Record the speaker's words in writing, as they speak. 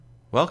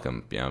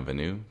Welcome,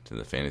 bienvenue, to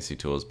the Fantasy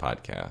Tools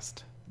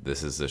Podcast.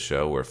 This is the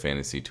show where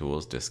fantasy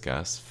tools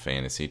discuss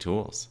fantasy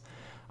tools.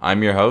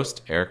 I'm your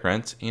host, Eric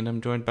Rentz, and I'm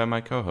joined by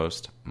my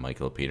co-host,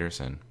 Michael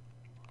Peterson.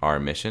 Our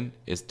mission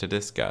is to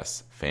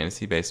discuss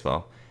fantasy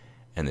baseball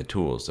and the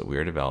tools that we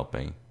are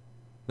developing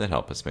that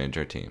help us manage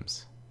our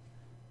teams.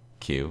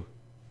 Cue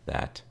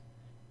that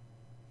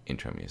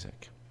intro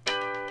music.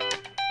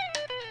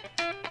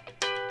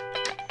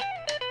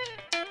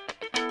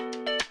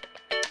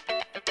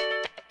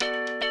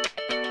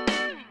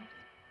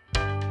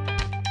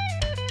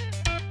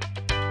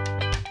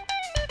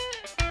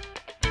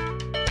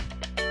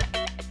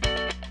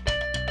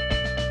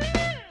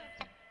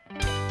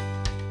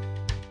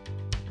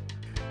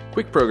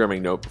 Quick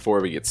programming note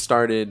before we get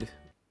started.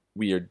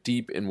 We are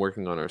deep in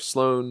working on our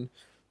Sloan,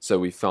 so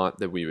we thought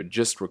that we would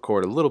just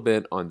record a little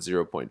bit on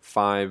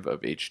 0.5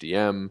 of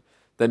HDM,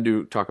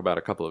 then talk about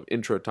a couple of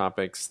intro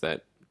topics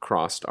that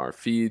crossed our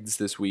feeds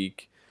this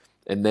week,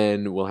 and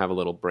then we'll have a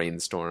little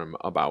brainstorm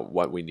about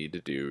what we need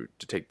to do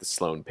to take the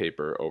Sloan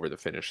paper over the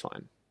finish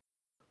line.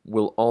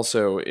 We'll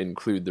also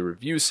include the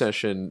review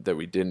session that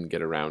we didn't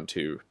get around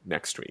to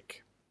next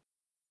week.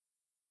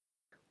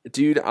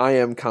 Dude, I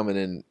am coming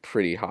in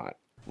pretty hot.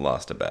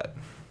 Lost a bet.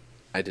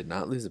 I did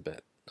not lose a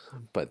bet,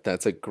 but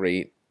that's a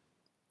great.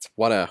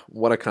 What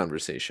a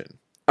conversation.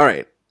 All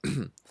right,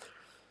 all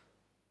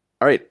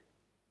right.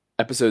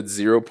 Episode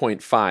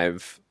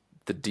 0.5,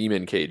 the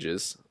Demon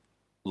Cages.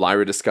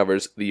 Lyra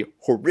discovers the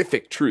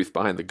horrific truth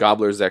behind the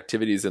Gobbler's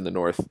activities in the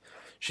North.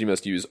 She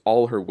must use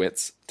all her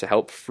wits to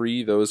help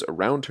free those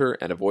around her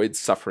and avoid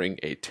suffering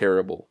a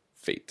terrible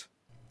fate.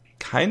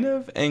 Kind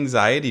of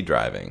anxiety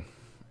driving,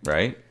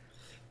 right?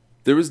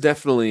 There was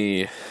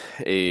definitely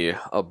a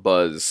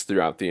buzz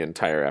throughout the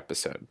entire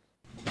episode.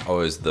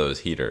 Always those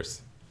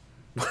heaters.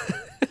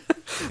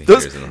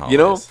 Those, Heaters in the you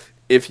know, hallways.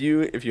 if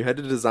you had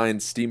to design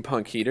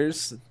steampunk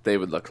heaters, they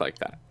would look like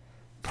that.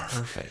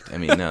 Perfect. I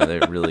mean, no,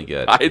 they're really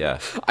good. Yeah.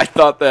 I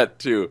thought that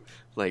too.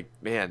 Like,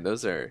 man,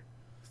 those are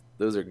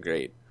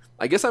great.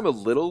 I guess I'm a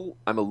little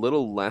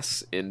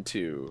less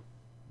into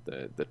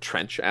the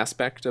trench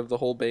aspect of the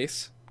whole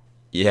base.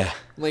 Yeah.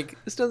 Like,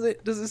 does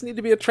this need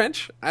to be a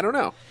trench? I don't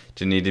know.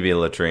 Do you need to be a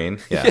latrine?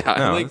 Yeah. Yeah,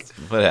 No, like-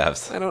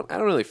 whatevs. I don't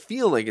really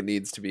feel like it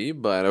needs to be,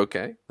 but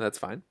okay, that's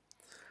fine.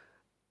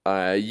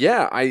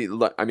 Yeah, I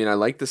mean, I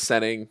like the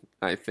setting.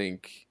 I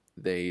think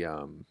they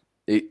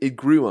it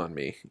grew on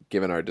me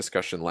given our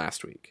discussion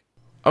last week.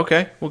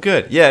 Okay. Well,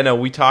 good. Yeah. No,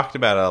 we talked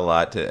about it a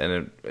lot,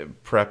 and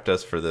it prepped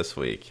us for this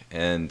week.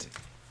 And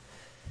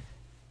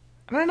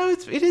I don't know.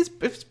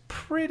 It's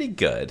pretty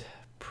good.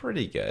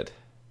 Pretty good.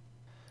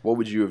 What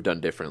would you have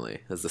done differently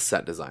as the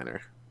set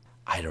designer?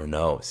 I don't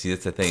know. See,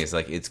 that's the thing. It's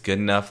like it's good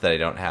enough that I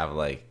don't have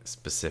like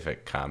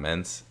specific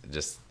comments.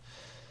 Just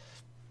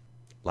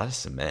a lot of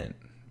cement.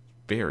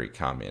 Very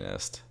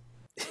communist.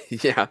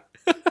 Yeah.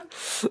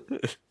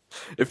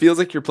 It feels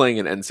like you're playing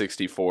an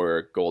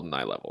N64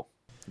 GoldenEye level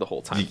the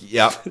whole time.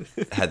 Yep.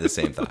 Had the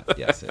same thought.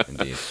 Yes,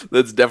 indeed.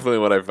 That's definitely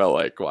what I felt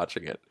like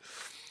watching it.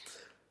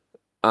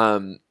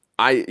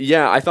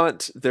 I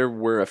thought there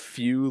were a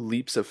few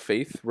leaps of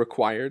faith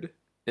required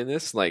in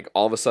this. Like,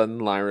 all of a sudden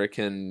Lyra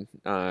can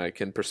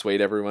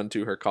persuade everyone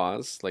to her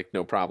cause, like,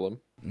 no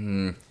problem.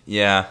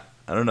 Yeah.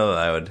 I don't know that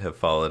I would have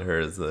followed her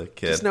as a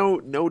kid. Just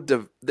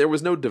there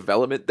was no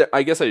development.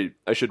 I guess I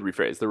should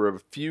rephrase. There were a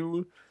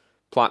few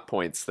plot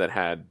points that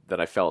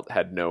I felt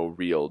had no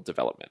real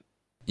development.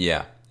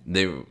 Yeah.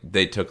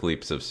 They took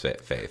leaps of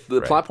faith.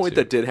 The right, plot point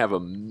too. that did have a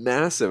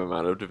massive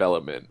amount of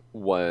development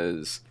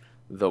was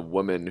the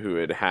woman who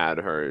had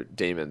her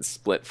Damon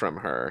split from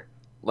her.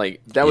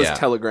 Like, that was Yeah.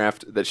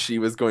 telegraphed that she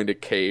was going to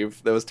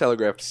cave. That was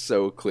telegraphed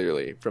so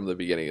clearly from the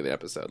beginning of the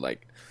episode.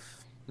 Like,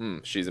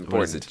 she's important.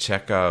 What is it?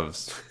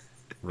 Chekhov's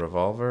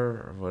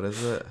revolver? Or what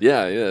is it?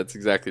 Yeah, that's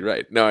exactly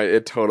right. No,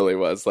 it totally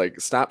was.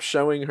 Like, stop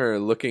showing her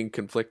looking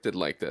conflicted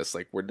like this.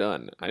 Like, we're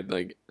done. I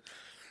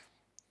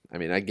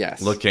mean, I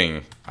guess.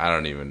 Looking, I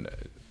don't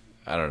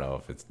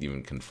know if it's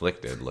even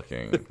conflicted.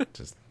 Looking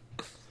just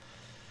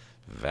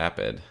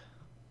vapid.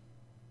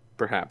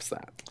 Perhaps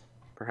that.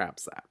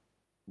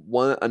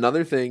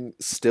 Another thing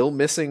still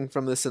missing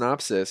from the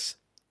synopsis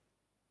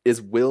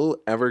is Will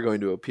ever going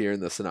to appear in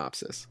the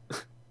synopsis?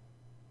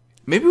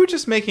 Maybe we're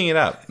just making it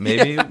up.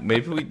 Maybe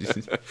we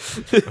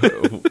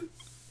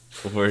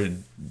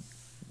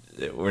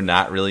we're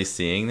not really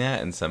seeing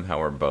that, and somehow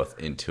we're both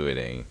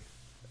intuiting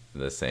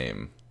the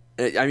same.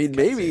 I mean,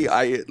 maybe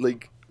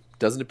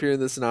doesn't appear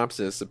in the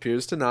synopsis,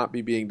 appears to not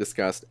be being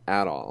discussed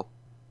at all.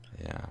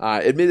 Yeah.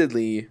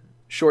 Admittedly,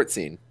 short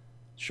scene.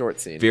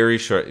 Very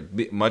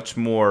short, much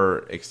more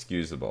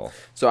excusable.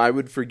 So I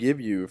would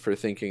forgive you for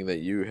thinking that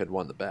you had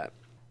won the bet.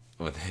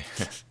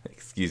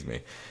 Excuse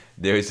me.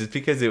 There was just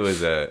because it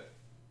was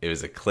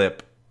a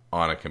clip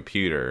on a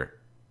computer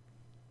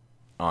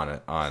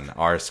on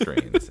our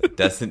screens. It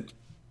doesn't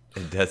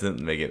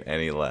make it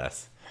any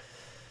less.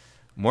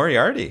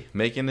 Moriarty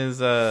making his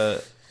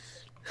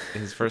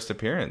first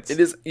appearance. It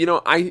is,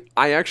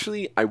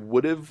 I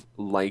would have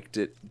liked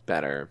it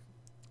better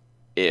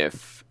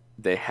if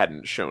they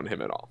hadn't shown him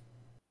at all.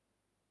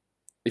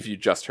 if you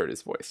just heard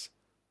his voice.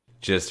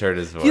 Just heard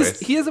his voice.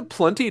 He has a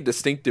plenty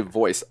distinctive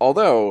voice,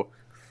 although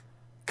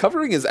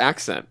covering his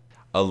accent.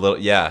 A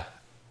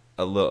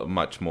little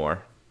much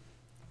more.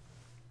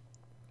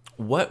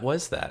 What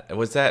was that?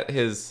 Was that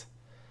his?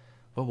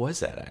 What was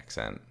that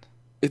accent?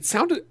 It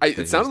sounded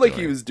like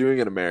he was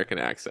doing an American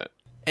accent.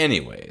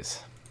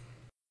 Anyways.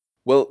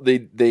 Well,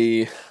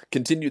 they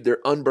continued their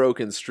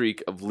unbroken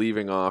streak of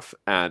leaving off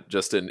at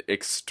just an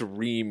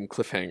extreme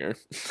cliffhanger.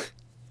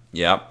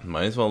 Yep,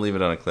 might as well leave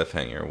it on a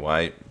cliffhanger.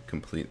 Why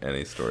complete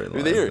any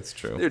storyline? That's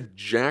true. They're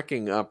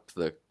jacking up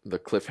the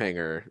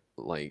cliffhanger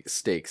like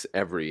stakes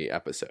every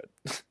episode.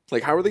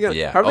 Like, how are they gonna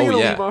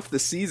leave off the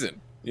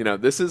season? You know,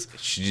 this is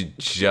she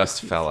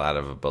just fell out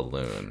of a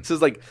balloon. This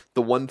is like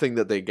the one thing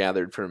that they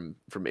gathered from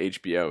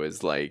HBO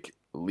is like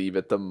leave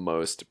it the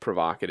most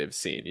provocative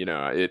scene. You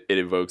know, it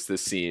evokes the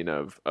scene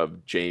of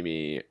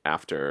Jamie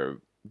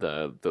after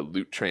the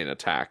loot train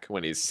attack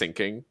when he's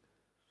sinking.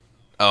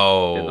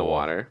 In the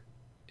water.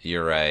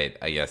 You're right.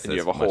 I guess and you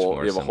have a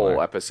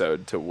whole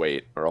episode to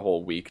wait, or a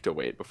whole week to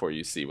wait before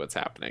you see what's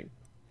happening.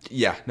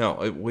 Yeah,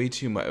 no, way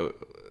too much.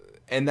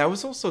 And that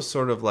was also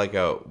sort of like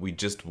we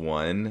just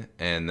won,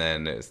 and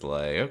then it's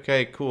like,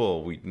 okay,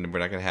 cool. We're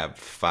not gonna have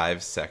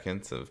 5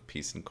 seconds of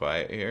peace and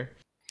quiet here.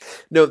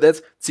 No,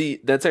 that's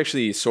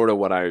actually sort of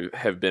what I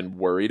have been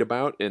worried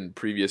about in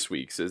previous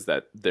weeks, is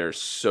that they're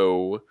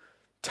so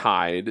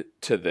tied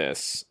to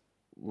this,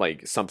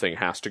 like something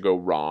has to go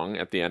wrong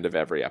at the end of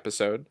every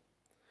episode.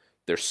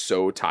 They're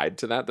so tied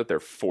to that they're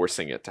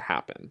forcing it to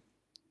happen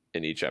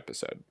in each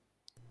episode.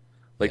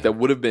 Like, that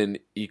would have been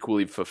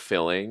equally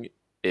fulfilling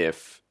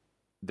if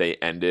they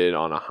ended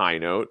on a high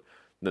note,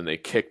 then they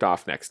kicked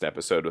off next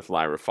episode with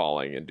Lyra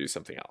falling and do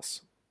something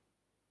else.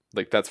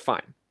 Like, that's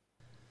fine.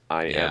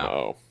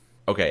 IMO.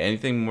 Okay,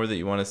 anything more that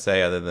you want to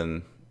say other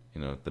than,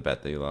 the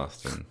bet that you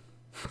lost? And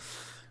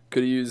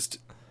could have used...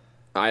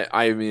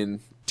 I mean...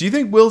 Do you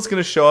think Will's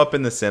going to show up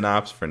in the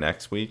synops for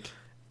next week?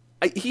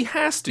 He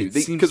has to,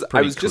 because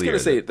I was just going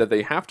to say that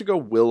they have to go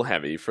Will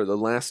heavy for the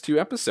last 2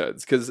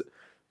 episodes, because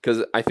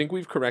I think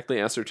we've correctly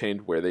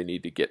ascertained where they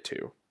need to get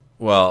to.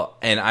 Well,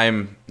 and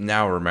I'm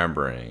now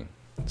remembering,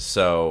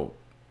 so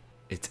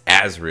it's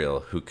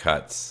Azriel who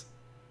cuts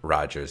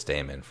Roger's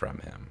daemon from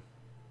him,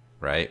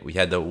 right? We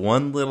had that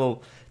one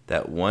little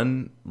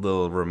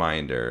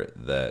reminder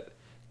that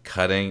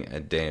cutting a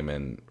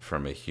daemon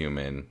from a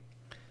human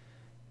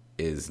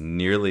is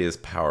nearly as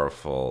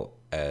powerful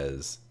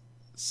as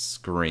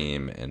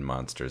Scream in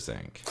Monsters,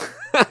 Inc.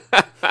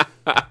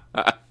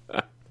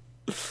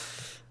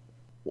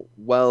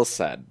 Well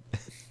said.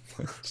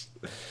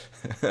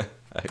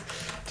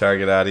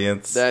 Target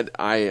audience. That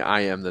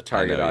I am the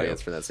target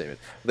audience for that statement.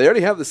 They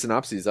already have the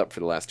synopses up for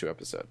the last 2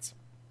 episodes.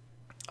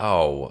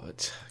 Oh,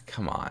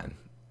 come on.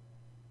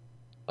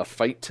 A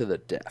fight to the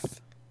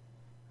death.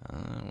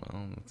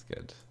 Well, that's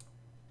good.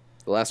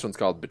 The last one's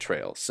called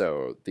Betrayal.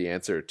 So the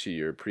answer to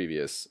your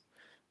previous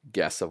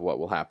guess of what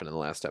will happen in the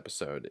last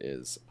episode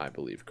is, I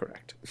believe,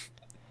 correct.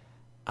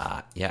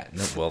 Yeah.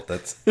 No, well,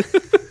 that's...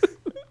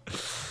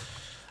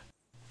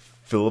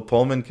 Philip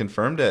Pullman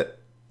confirmed it.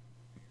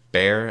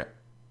 Bear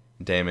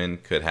daemon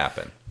could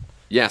happen.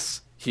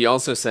 Yes. He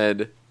also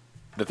said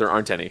that there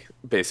aren't any,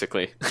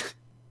 basically.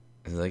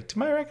 He's like, to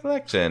my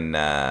recollection,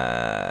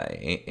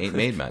 ain't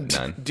made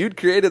none. Dude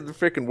created the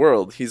freaking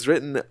world. He's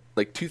written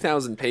like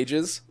 2,000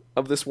 pages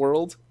of this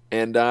world,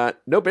 and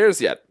no bears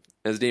yet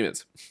as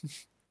demons.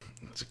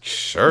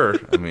 Sure.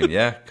 I mean,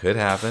 yeah, could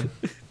happen.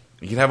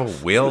 You could have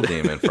a whale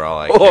demon for all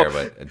I care,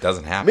 but it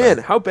doesn't happen. Man,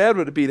 how bad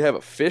would it be to have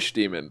a fish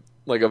demon,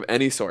 like of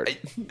any sort?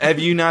 Have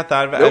you not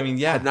thought about? Nope, I mean,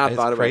 yeah, I've not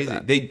thought crazy.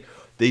 about that.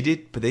 They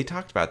did, but they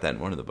talked about that in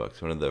one of the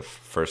books, one of the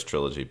first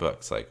trilogy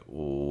books. Like,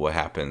 what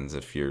happens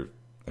if you're?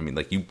 I mean,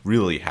 like, you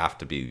really have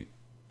to be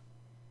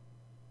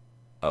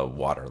a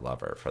water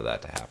lover for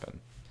that to happen.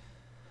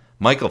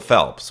 Michael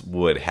Phelps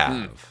would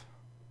have.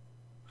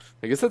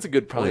 I guess that's a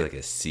good point. Probably like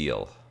a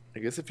seal. I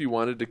guess if you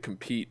wanted to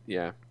compete,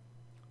 yeah.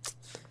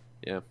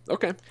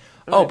 Okay.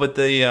 All right. But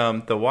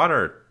the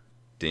water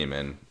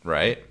demon,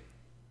 right?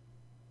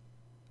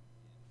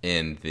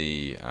 In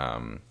the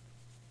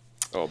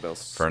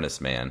Furnace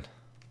Man.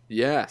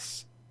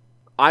 Yes,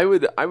 I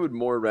would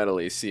more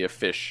readily see a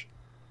fish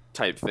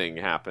type thing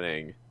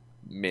happening,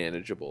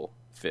 manageable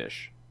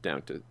fish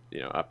down to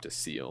up to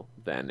seal,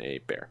 than a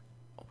bear.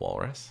 A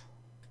walrus.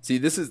 See,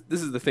 this is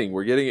the thing.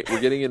 We're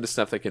getting into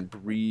stuff that can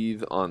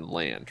breathe on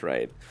land,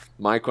 right?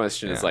 My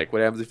question is like,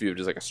 what happens if you have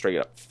just like a straight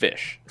up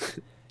fish?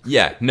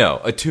 Yeah,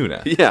 no, a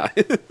tuna. Yeah.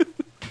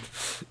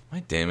 My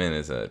daemon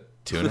is a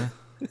tuna.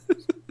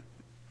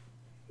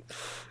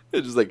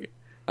 It's just like,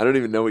 I don't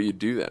even know what you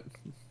do then.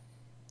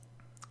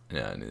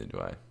 Yeah, neither do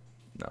I.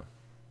 No,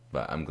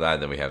 but I'm glad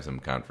that we have some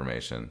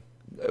confirmation.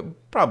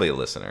 Probably a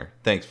listener.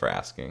 Thanks for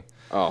asking.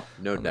 Oh,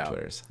 no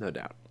doubt. No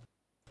doubt.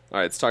 All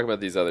right, let's talk about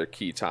these other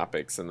key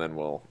topics, and then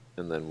we'll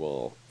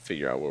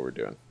figure out what we're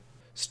doing.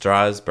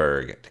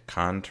 Strasbourg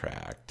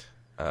contract.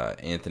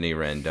 Anthony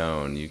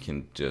Rendon, you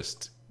can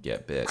just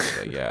get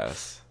bitched, I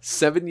guess.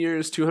 7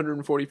 years,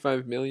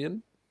 $245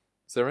 million.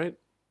 Is that right?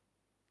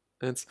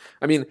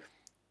 I mean,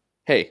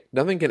 hey,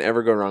 nothing can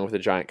ever go wrong with a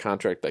giant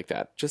contract like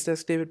that. Just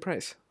ask David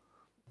Price.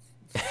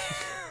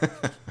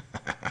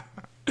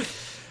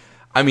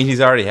 I mean,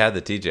 he's already had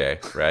the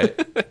TJ,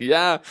 right?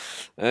 Yeah,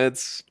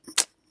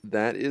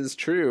 that is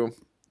true.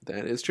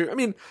 That is true. I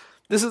mean,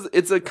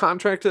 it's a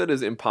contract that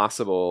is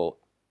impossible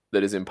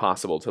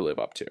to live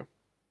up to.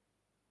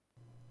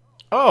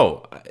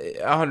 Oh,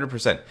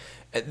 100%.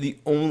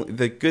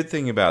 The good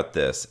thing about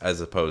this,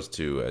 as opposed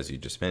to, as you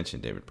just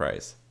mentioned, David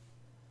Price,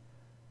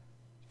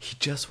 he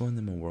just won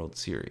them a World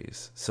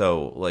Series.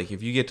 So, like,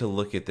 if you get to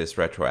look at this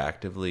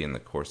retroactively in the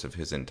course of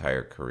his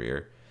entire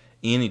career,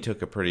 and he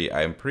took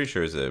I'm pretty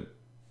sure is a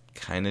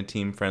kind of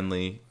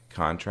team-friendly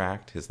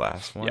contract, his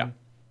last one. Yeah.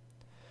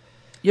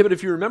 Yeah, but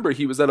if you remember,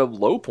 he was at a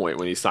low point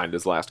when he signed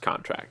his last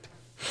contract.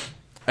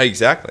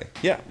 Exactly.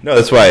 Yeah. No,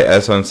 that's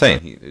what I'm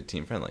saying. He's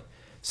team-friendly.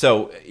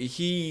 So,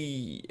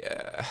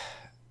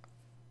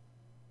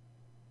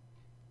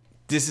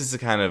 this is the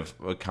kind of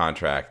a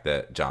contract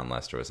that John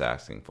Lester was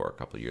asking for a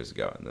couple of years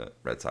ago, and the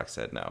Red Sox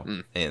said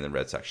no. And the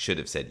Red Sox should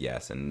have said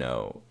yes and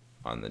no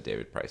on the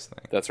David Price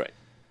thing. That's right.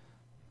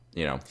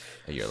 A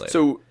year later.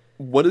 So,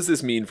 what does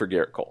this mean for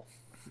Garrett Cole?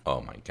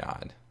 Oh, my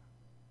God.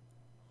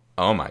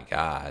 Oh, my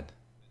God.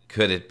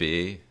 Could it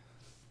be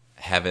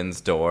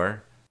Heaven's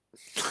Door?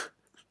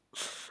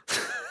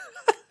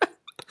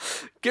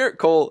 Garrett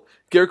Cole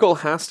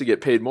has to get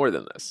paid more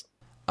than this.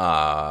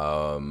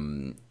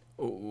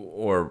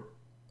 Or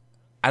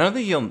I don't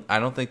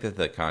think that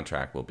the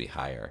contract will be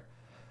higher.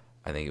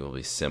 I think it will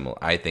be similar.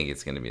 I think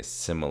it's going to be a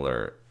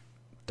similar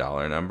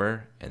dollar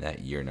number, and that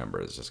year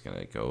number is just going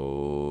to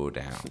go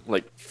down.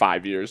 Like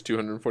 5 years,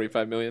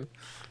 $245 million.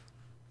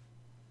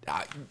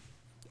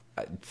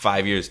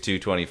 5 years,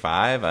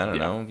 225. I don't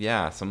know.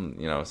 Yeah,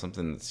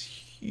 something that's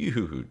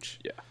huge.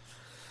 Yeah.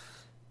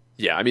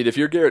 Yeah, I mean, if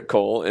you're Garrett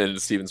Cole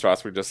and Steven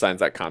Strasburg just signs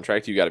that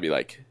contract, you got to be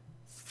like,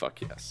 fuck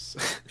yes.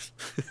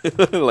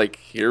 Like,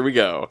 here we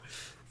go.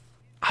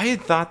 I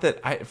had thought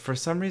that for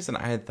some reason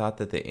I had thought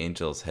that the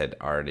Angels had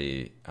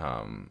already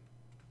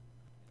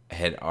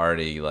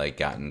like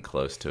gotten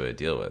close to a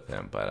deal with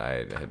him, but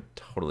I had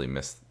totally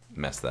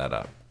messed that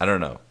up. I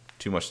don't know.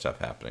 Too much stuff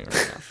happening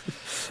right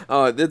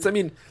now.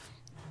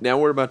 Now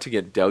we're about to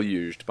get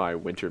deluged by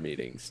winter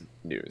meetings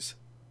news.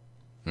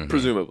 Mm-hmm.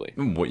 Presumably.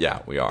 Well, yeah,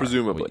 we are.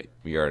 Presumably.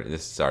 We are.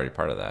 This is already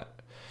part of that.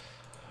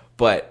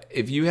 But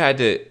if you had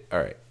to, all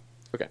right.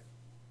 Okay.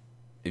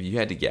 If you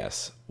had to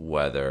guess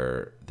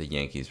whether the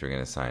Yankees were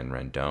going to sign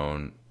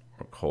Rendon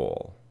or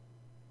Cole,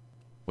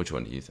 which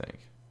one do you think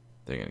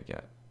they're going to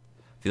get?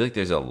 I feel like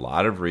there's a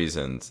lot of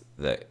reasons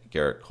that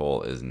Garrett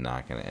Cole is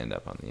not going to end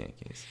up on the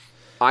Yankees.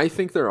 I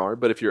think there are,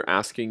 but if you're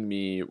asking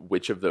me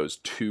which of those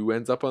two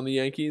ends up on the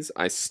Yankees,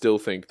 I still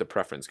think the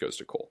preference goes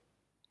to Cole.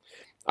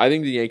 I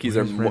think the Yankees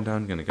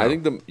Rendon gonna go? I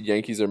think the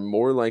Yankees are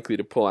more likely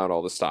to pull out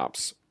all the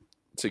stops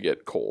to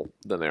get Cole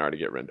than they are to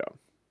get Rendon.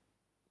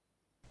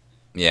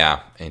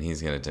 Yeah, and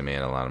he's going to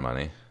demand a lot of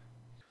money.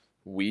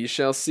 We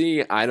shall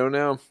see. I don't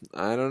know.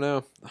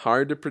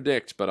 Hard to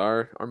predict, but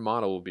our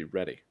model will be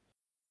ready.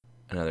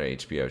 Another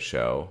HBO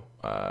show.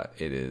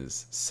 It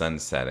is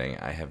Sunsetting.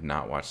 I have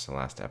not watched the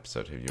last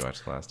episode. Have you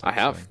watched the last episode?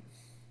 I have.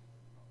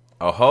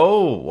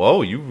 Oh,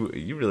 whoa!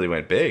 You really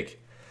went big.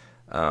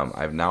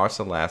 I've not watched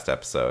the last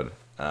episode,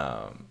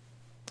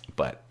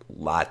 but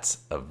lots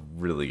of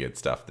really good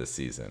stuff this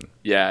season.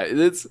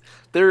 Yeah,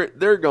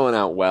 they're going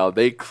out well.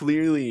 They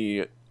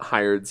clearly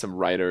hired some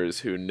writers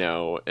who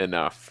know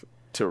enough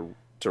to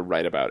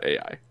write about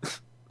AI.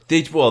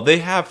 They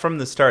have from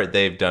the start.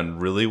 They've done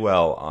really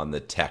well on the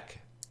tech,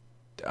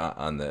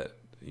 on the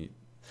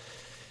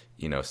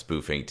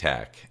spoofing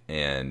tech,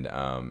 and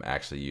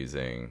actually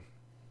using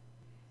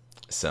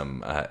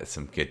some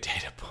good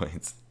data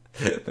points.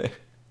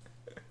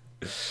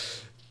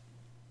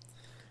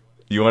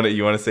 You want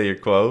to say your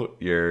quote?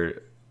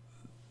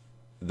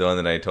 The one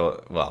that I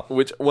told.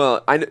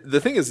 The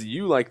thing is,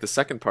 you like the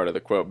second part of the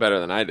quote better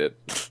than I did.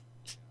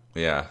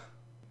 Yeah,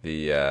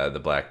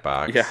 the black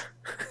box. Yeah.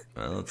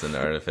 Well, it's an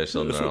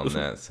artificial neural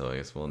net, so I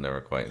guess we'll never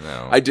quite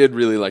know. I did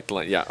really like the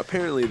line. Yeah,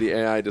 apparently the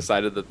AI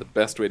decided that the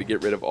best way to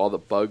get rid of all the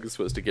bugs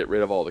was to get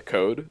rid of all the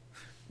code,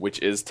 which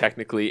is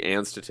technically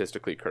and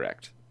statistically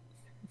correct.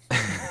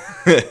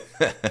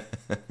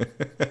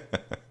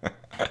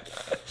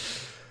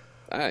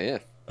 Yeah.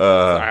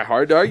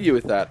 Hard to argue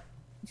with that.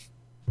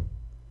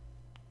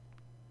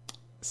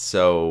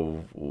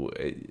 So,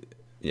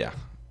 yeah,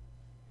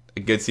 a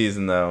good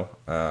season though.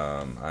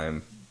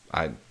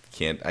 I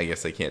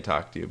guess I can't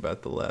talk to you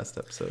about the last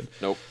episode.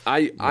 Nope.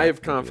 I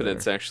have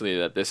confidence actually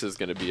that this is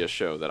going to be a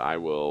show that I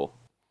will,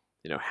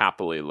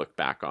 happily look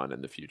back on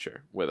in the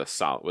future with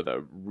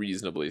a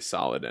reasonably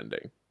solid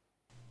ending.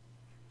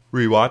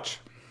 Rewatch?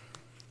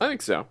 I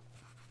think so.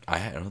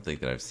 I don't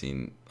think that I've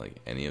seen like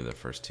any of the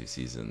first two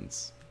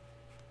seasons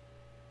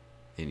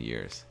in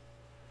years.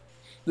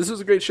 This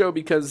was a great show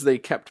because they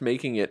kept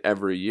making it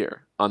every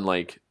year,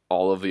 unlike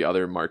all of the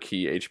other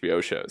marquee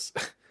HBO shows.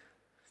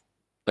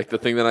 Like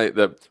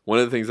one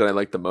of the things that I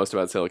like the most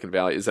about Silicon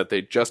Valley is that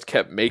they just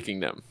kept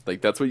making them.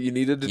 Like that's what you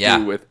needed to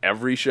do with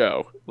every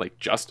show. Like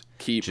just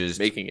keep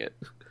making it.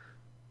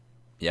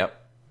 Yep.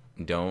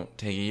 Don't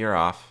take a year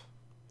off.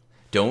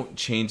 Don't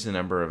change the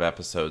number of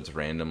episodes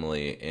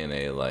randomly in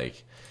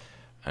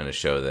a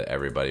show that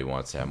everybody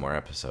wants to have more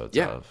episodes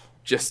of.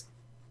 Just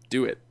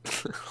do it.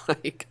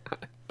 Like,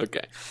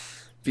 okay.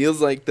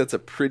 Feels like that's a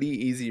pretty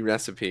easy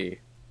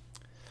recipe.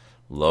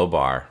 Low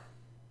bar.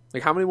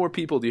 Like, how many more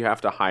people do you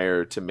have to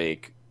hire to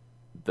make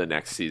the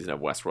next season of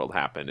Westworld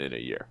happen in a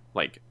year?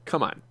 Like,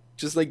 come on.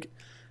 Just, like,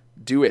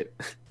 do it.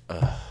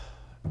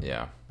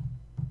 Yeah.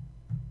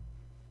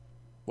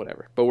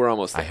 Whatever. But we're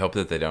almost there. I hope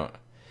that they don't.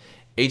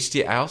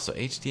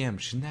 HDM,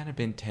 shouldn't that have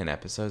been 10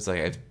 episodes?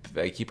 Like,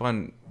 I keep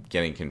on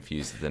getting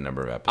confused with the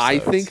number of episodes. I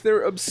think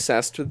they're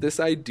obsessed with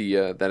this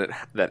idea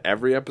that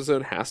every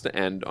episode has to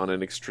end on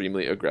an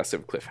extremely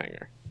aggressive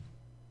cliffhanger.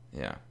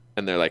 Yeah.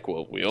 And they're like,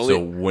 well, we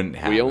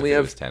only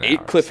have 10 8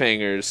 hours.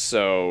 Cliffhangers,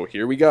 so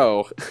here we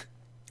go.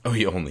 Oh,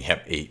 you only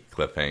have 8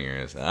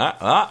 cliffhangers. I'm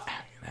gonna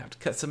have to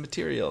cut some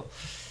material.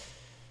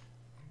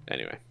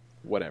 Anyway,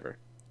 whatever.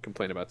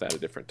 Complain about that a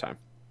different time.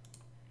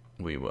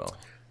 We will.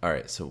 All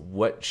right, so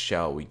what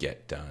shall we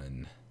get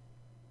done?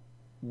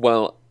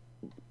 Well,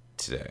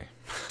 today.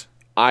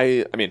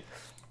 I mean,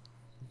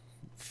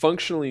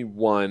 functionally,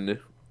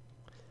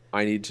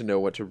 I need to know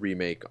what to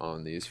remake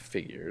on these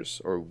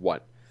figures, or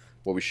what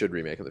we should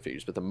remake on the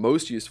figures. But the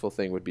most useful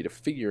thing would be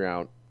to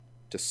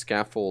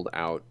scaffold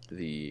out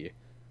the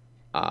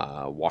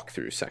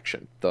walkthrough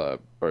section, the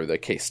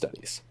case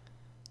studies,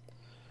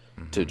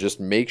 to just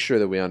make sure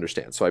that we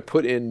understand. So I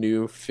put in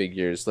new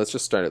figures. Let's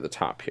just start at the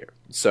top here.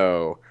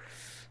 So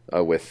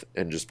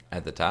just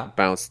at the top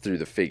bounce through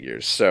the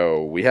figures.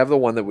 So we have the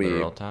one that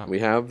we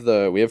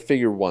have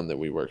figure 1 that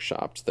we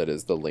workshopped, that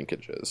is the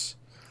linkages,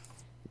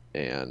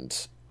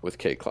 and with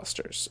K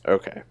clusters.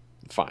 Okay,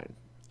 fine.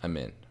 I'm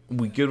in.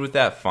 We good with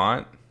that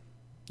font?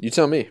 You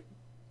tell me.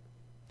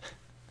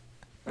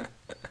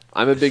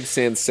 I'm a big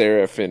sans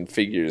serif and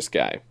figures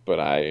guy, but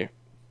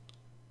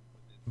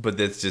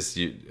that's just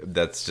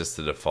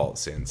the default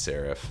sans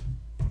serif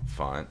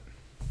font.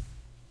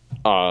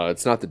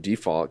 It's not the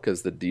default,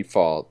 because the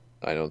default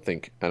I don't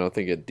think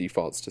it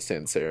defaults to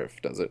sans serif,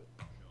 does it?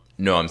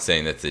 No, I'm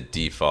saying that's the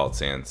default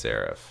sans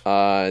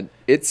serif.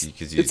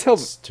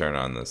 It's turn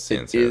on the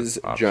sans serif. It is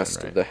option,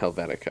 just right? the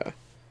Helvetica.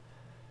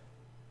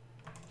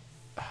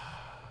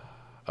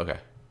 Okay.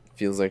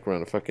 Feels like we're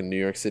on a fucking New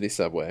York City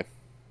subway.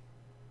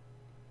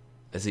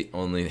 That's the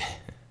only.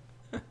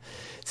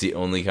 It's the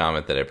only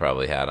comment that I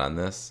probably had on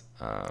this.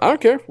 I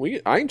don't care.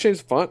 I can change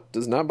the font.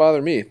 Does not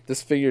bother me.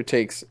 This figure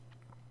takes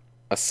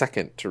a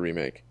second to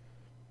remake.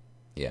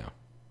 Yeah.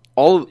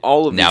 All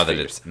of now these that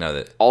figures. now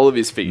that all of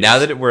these figures. Now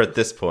that we're at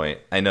this point,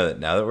 I know that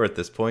now that we're at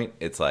this point,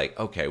 it's like,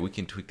 okay, we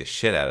can tweak the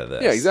shit out of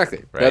this. Yeah,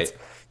 exactly. Right?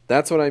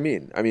 That's what I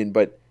mean.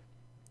 But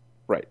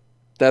right.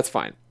 That's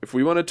fine. If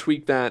we want to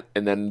tweak that,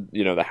 and then,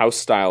 the house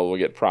style will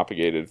get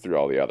propagated through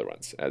all the other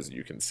ones, as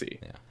you can see.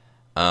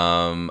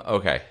 Yeah.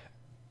 Okay.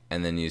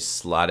 And then you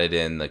slotted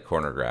in the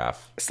corner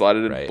graph.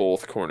 Slotted in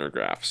both corner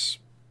graphs.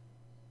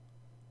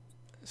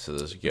 So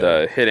those are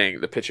good.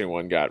 The pitching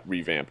one got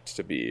revamped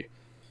to be,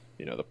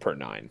 the per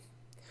 9.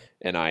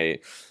 And I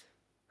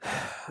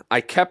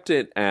kept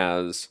it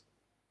as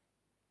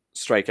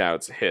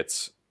strikeouts,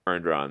 hits,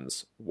 earned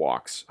runs,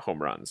 walks,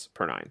 home runs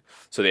per 9.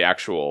 So the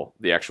actual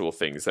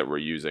things that we're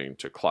using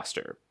to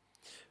cluster.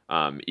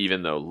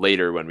 Even though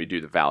later when we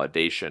do the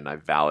validation, I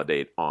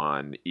validate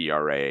on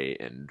ERA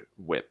and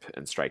WHIP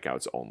and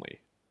strikeouts only.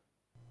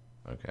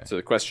 Okay. So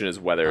the question is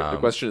whether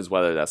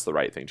that's the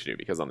right thing to do,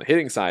 because on the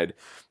hitting side,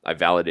 I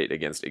validate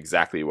against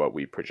exactly what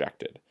we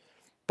projected,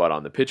 but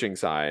on the pitching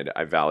side,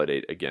 I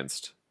validate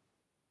against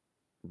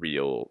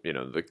real,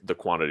 the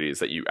quantities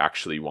that you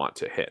actually want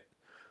to hit.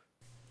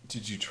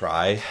 Did you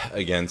try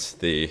against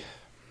these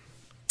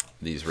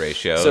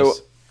ratios? So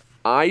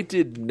I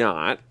did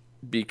not,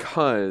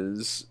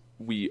 because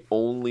we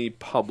only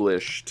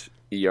published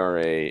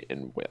ERA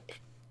and WHIP.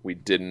 We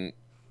didn't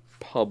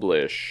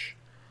publish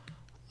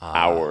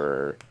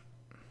our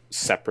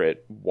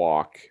separate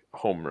walk,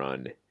 home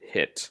run,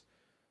 hit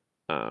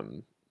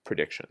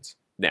predictions.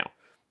 Now,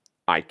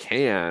 I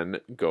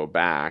can go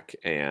back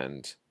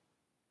and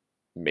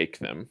make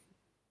them.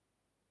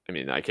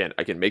 I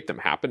can make them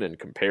happen and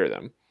compare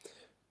them,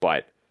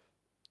 but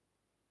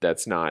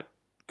that's not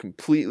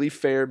completely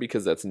fair,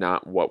 because that's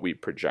not what we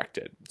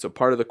projected. So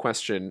part of the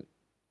question,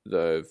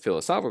 the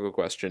philosophical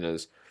question,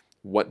 is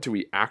what do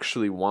we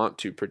actually want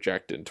to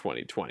project in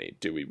 2020?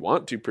 Do we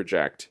want to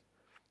project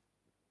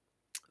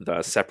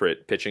the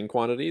separate pitching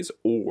quantities,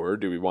 or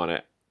do we want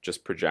to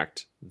just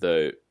project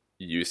the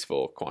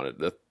useful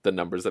quantity, the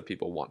numbers that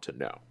people want to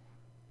know?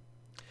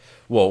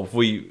 Well,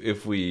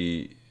 if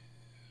we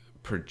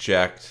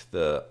project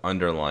the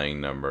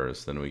underlying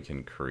numbers, then we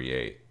can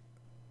create.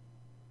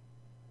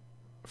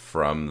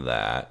 From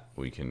that,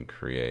 we can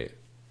create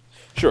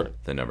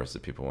the numbers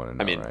that people want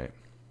to know, right?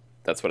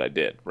 that's what I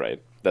did,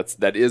 right?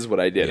 That is what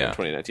I did in Yeah.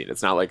 2019.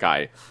 It's not like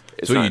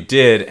it's So not, you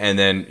did, and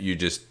then you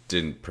just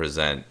didn't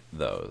present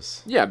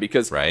those, yeah,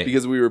 because right?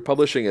 we were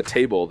publishing a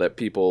table that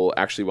people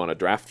actually want to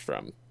draft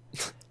from.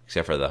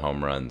 Except for the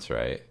home runs,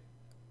 right?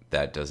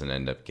 That doesn't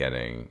end up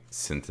getting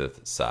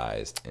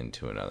synthesized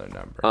into another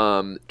number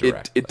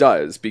directly. It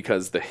does,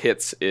 because the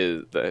hits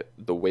is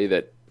the way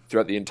that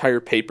throughout the entire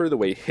paper, the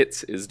way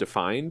hits is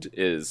defined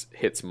is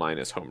hits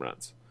minus home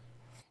runs.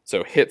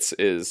 So hits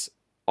is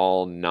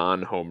all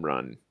non-home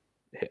run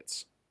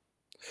hits.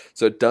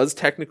 So it does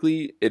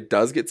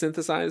get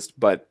synthesized,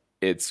 but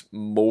it's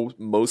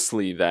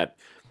mostly that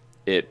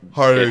it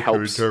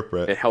helps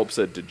interpret. it helps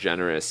a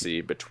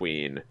degeneracy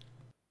between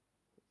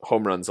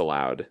home runs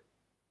allowed,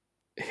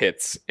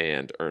 hits,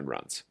 and earned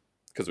runs,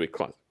 because we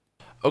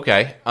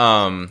Okay.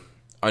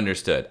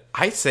 Understood.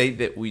 I say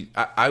that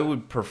I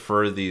would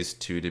prefer these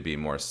two to be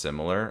more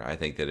similar. I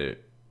think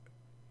it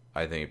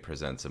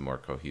presents a more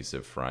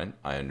cohesive front.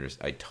 I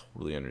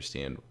totally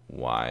understand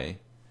why.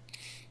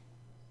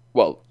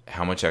 well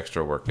How much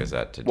extra work is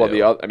that to well do?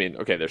 the other, I mean,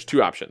 okay, there's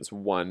two options.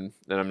 One,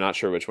 and I'm not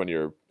sure which one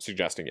you're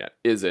suggesting yet.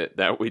 Is it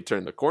that we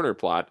turn the corner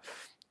plot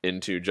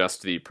into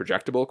just the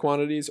projectable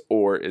quantities,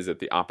 or is it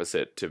the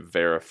opposite, to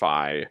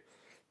verify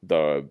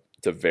the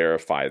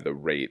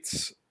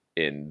rates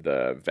in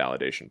the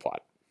validation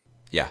plot?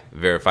 Yeah,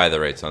 verify the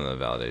rates on the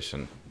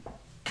validation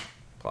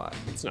plot.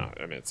 It's not.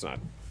 I mean, it's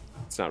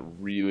not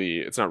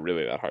really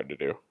that hard to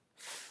do.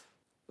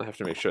 I have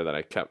to make sure that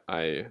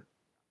I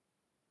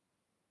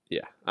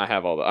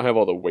have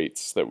all the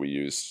weights that we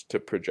used to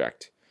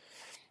project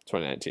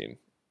 2019.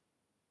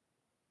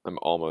 I'm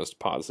almost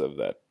positive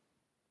that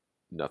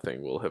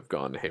nothing will have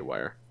gone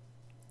haywire.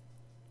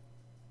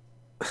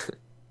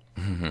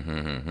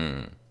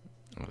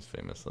 Those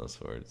famous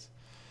last words.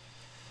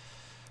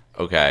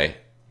 Okay.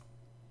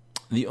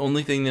 The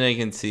only thing that I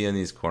can see in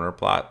these corner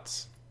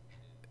plots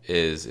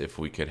is if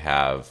we could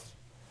have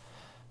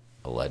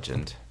a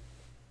legend.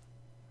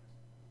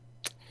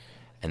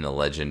 And the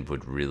legend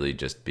would really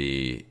just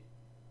be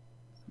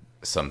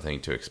something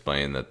to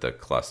explain that the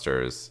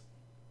colors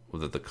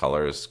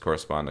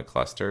correspond to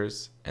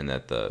clusters and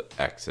that the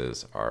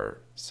X's are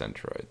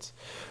centroids.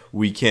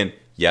 We can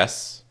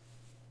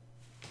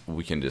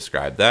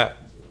describe that.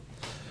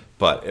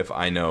 But if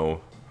I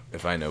know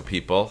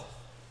people,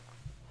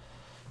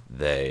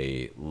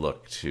 they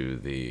look to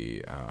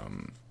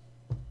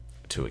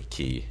to a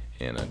key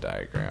in a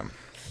diagram.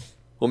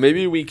 Well,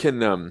 maybe we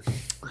can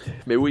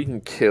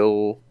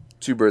kill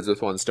two birds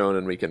with one stone,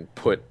 and we can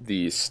put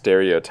the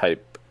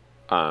stereotype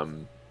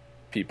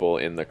people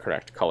in the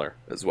correct color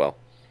as well,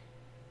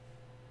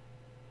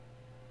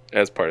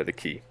 as part of the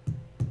key.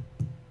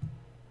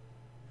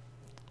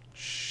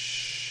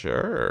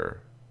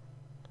 Sure.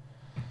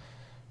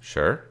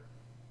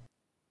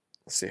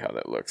 Let's see how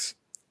that looks.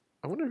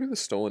 I wonder who the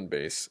stolen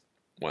base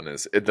one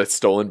is. The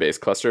stolen base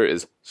cluster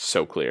is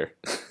so clear.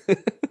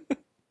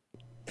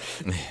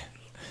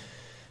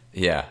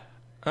 Yeah.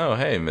 Oh,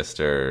 hey,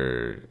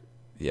 Mr.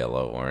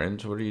 Yellow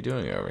Orange. What are you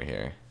doing over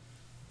here?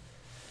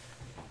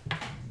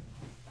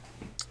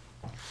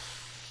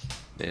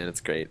 Man,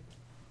 it's great.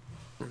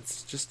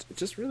 It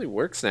just really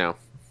works now.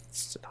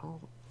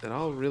 It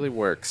all really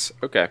works.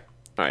 Okay.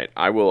 All right.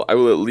 I will at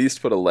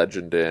least put a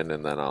legend in,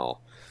 and then I'll.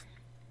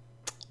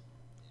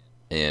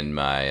 And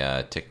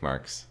my tick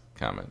marks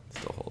comment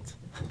still holds.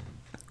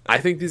 I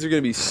think these are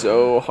going to be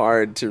so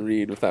hard to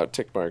read without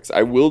tick marks.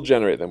 I will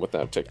generate them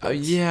without tick marks.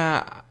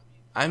 Yeah.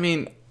 I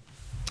mean,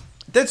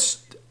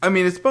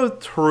 it's both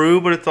true,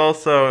 but it's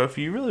also, if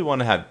you really want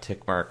to have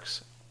tick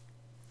marks.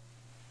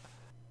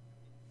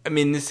 I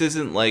mean, this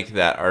isn't like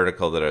that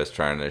article that I was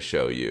trying to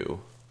show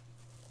you,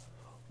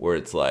 where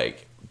it's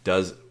like,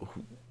 does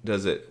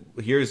it?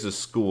 Here's the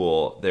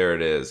school. There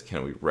it is.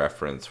 Can we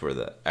reference where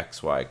the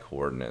XY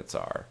coordinates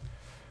are?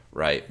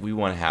 Right. We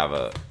want to have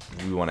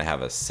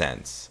a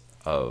sense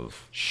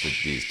of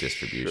these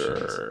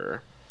distributions.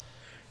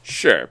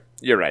 Sure.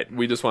 You're right.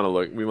 We want to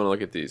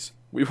look at these.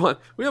 We want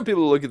people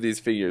to look at these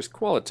figures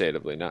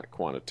qualitatively, not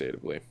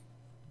quantitatively.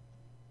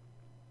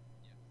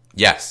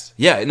 Yes.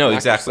 Yeah. No. Knock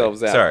exactly.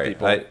 yourselves out, Sorry.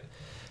 people.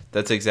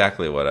 That's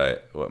exactly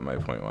what my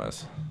point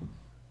was.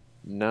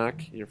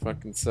 Knock your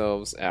fucking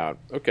selves out.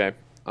 Okay.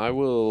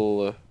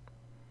 I'll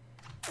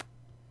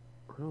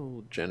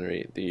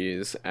generate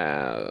these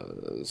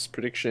as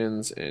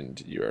predictions,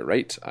 and you are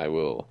right. I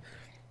will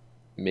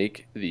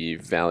make the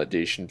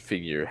validation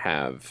figure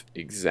have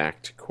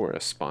exact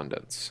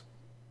correspondence.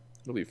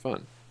 It'll be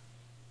fun.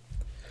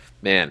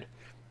 Man,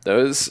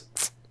 those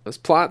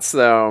plots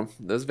though,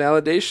 those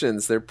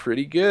validations, they're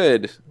pretty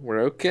good. We're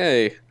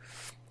okay.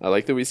 I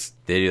like that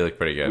they do look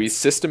pretty good. We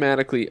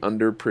systematically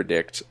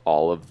underpredict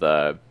all of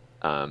the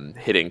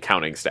hitting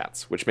counting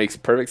stats, which makes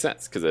perfect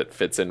sense because it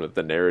fits in with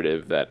the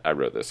narrative that I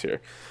wrote this here.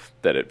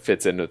 That it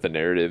fits in with the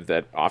narrative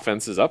that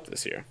offense is up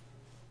this year.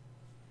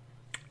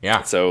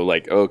 Yeah. So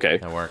okay,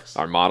 that works.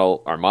 Our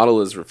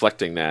model is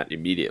reflecting that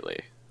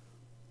immediately.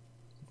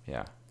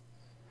 Yeah.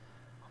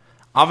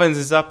 Offense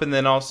is up, and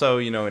then also,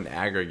 in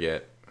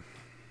aggregate,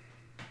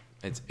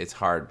 It's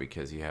hard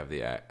because you have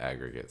the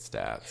aggregate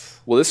stats.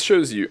 Well, this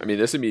shows you. I mean,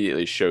 this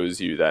immediately shows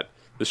you that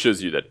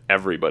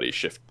everybody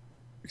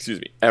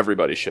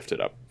everybody shifted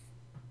up.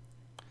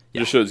 It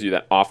just shows you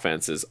that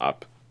offense is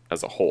up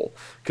as a whole.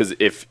 Because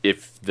if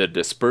the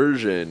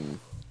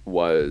dispersion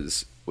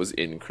was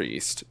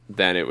increased,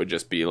 then it would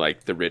just be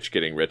like the rich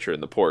getting richer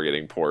and the poor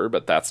getting poorer.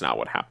 But that's not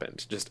what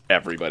happened. Just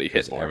everybody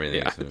hit more.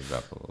 Everything's moved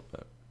up a little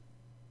bit.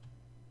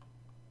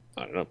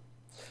 I don't know.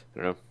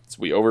 So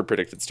we over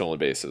predicted stolen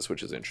bases,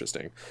 which is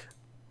interesting.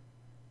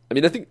 I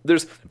mean, I think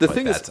there's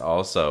that's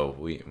also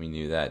we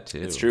knew that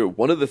too. It's true.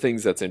 One of the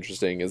things that's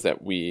interesting is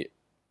that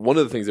one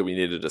of the things that we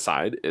need to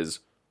decide is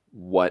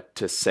what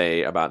to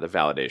say about the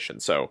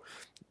validation. So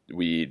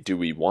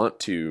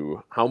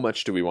how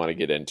much do we want to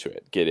get into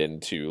it? Get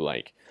into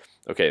like,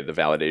 okay, the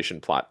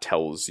validation plot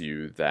tells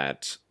you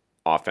that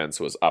offense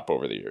was up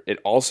over the year. It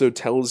also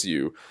tells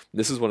you,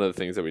 this is one of the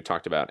things that we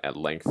talked about at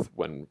length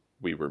when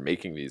we were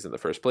making these in the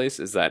first place,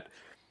 is that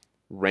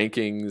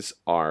rankings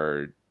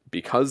are,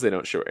 because they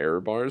don't show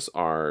error bars,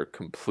 are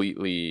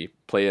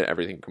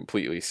everything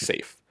completely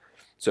safe.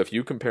 So if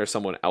you compare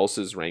someone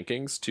else's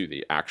rankings to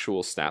the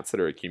actual stats that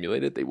are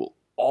accumulated, they will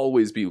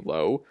always be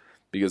low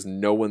because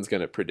no one's going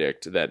to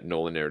predict that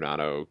Nolan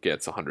Arenado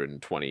gets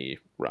 120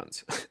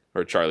 runs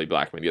or Charlie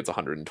Blackmon gets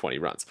 120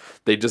 runs.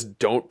 They just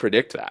don't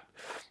predict that.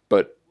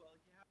 But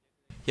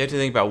you have to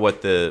think about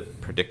what the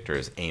predictor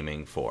is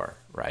aiming for,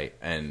 right?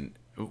 And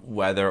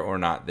whether or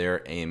not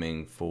they're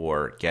aiming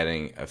for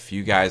getting a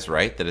few guys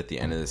right that at the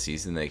end of the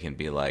season they can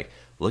be like,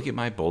 look at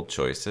my bold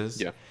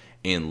choices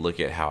and look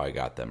at how I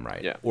got them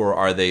right. Yeah. Or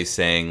are they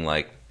saying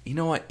like, you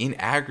know what, in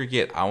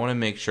aggregate, I want to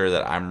make sure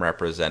that I'm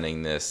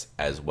representing this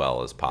as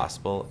well as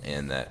possible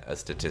and that a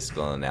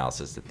statistical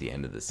analysis at the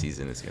end of the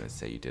season is going to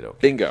say you did okay.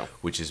 Bingo.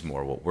 Which is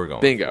more what we're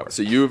going Bingo. for.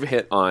 So you've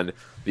hit on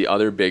the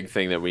other big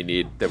thing that we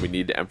need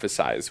to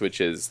emphasize,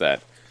 which is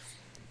that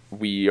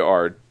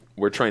we're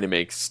trying to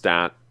make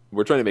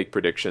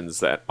predictions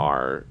that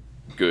are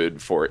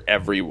good for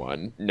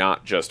everyone,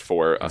 not just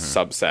for a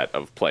subset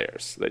of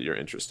players that you're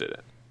interested in.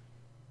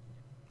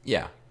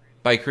 Yeah.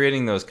 By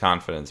creating those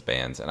confidence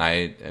bands, and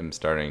I am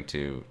starting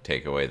to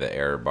take away the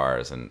error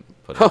bars and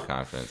put in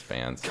confidence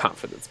bands.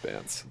 Confidence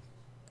bands.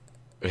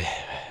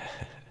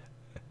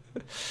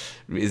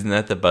 Isn't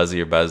that the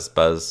buzzy or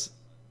buzzword?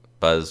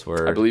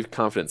 I believe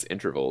confidence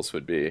intervals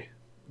would be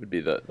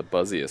the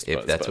buzziest.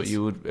 If that's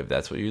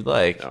what you'd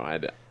like.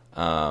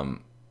 No,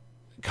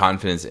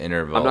 confidence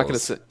intervals. I'm not going to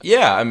say.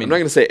 Yeah, I mean, I'm not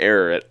going to say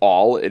error at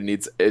all. It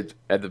needs at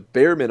the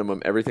bare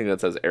minimum. Everything that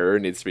says error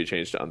needs to be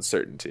changed to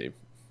uncertainty.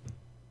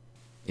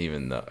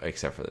 Even though,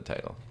 except for the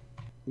title,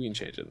 we can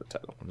change it in the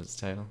title. What is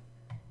the title?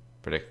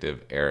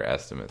 Predictive error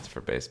estimates for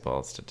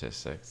baseball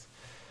statistics.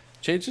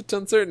 Change it to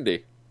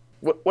uncertainty.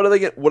 What are they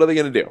going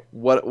to do?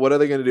 What are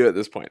they going to do at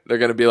this point? They're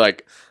going to be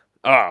like,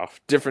 oh,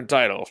 different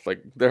title.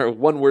 Like they're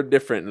one word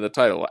different in the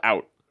title.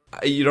 Out.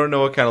 You don't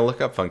know what kind of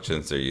lookup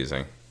functions they're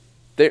using.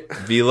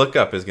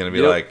 VLOOKUP is going to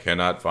be like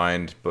cannot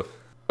find.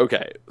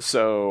 Okay,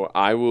 so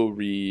I'm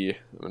going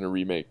to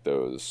remake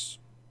those.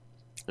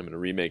 I'm going to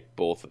remake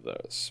both of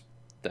those.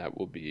 That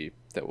will be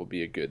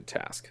a good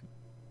task.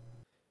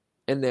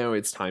 And now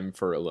it's time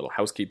for a little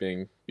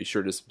housekeeping. Be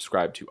sure to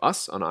subscribe to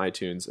us on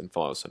iTunes and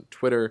follow us on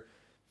Twitter,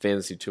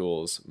 Fantasy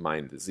Tools,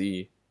 Mind the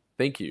Z.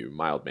 Thank you,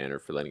 Mild Manner,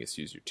 for letting us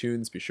use your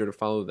tunes. Be sure to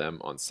follow them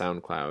on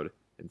SoundCloud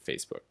and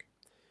Facebook.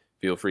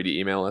 Feel free to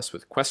email us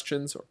with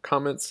questions or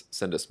comments.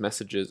 Send us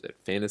messages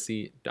at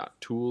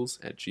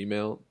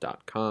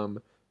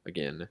fantasy.tools@gmail.com.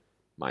 Again,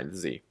 Mind the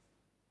Z.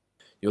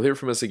 You'll hear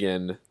from us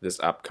again this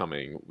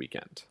upcoming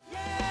weekend.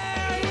 Yeah!